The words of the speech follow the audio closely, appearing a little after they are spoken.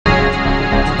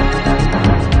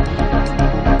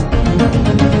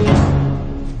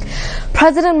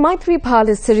President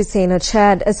Maithripala Sirisena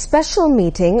chaired a special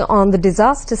meeting on the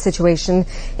disaster situation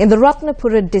in the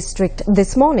Ratnapura district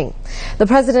this morning. The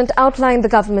president outlined the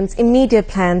government's immediate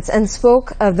plans and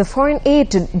spoke of the foreign aid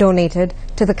donated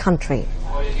to the country.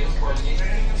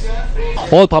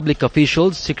 All public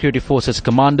officials, security forces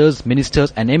commanders,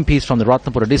 ministers and MPs from the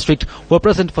Ratnapura district were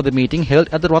present for the meeting held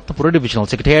at the Ratnapura Divisional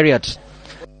Secretariat.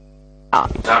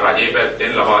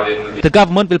 The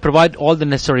government will provide all the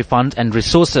necessary funds and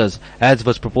resources. As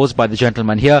was proposed by the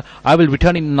gentleman here, I will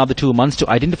return in another 2 months to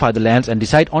identify the lands and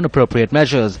decide on appropriate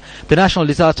measures. The National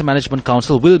Disaster Management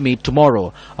Council will meet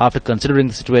tomorrow. After considering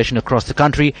the situation across the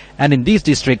country and in these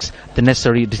districts, the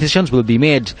necessary decisions will be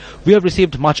made. We have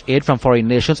received much aid from foreign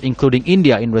nations, including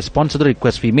India, in response to the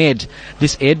request we made.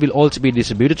 This aid will also be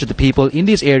distributed to the people in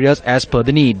these areas as per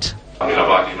the need.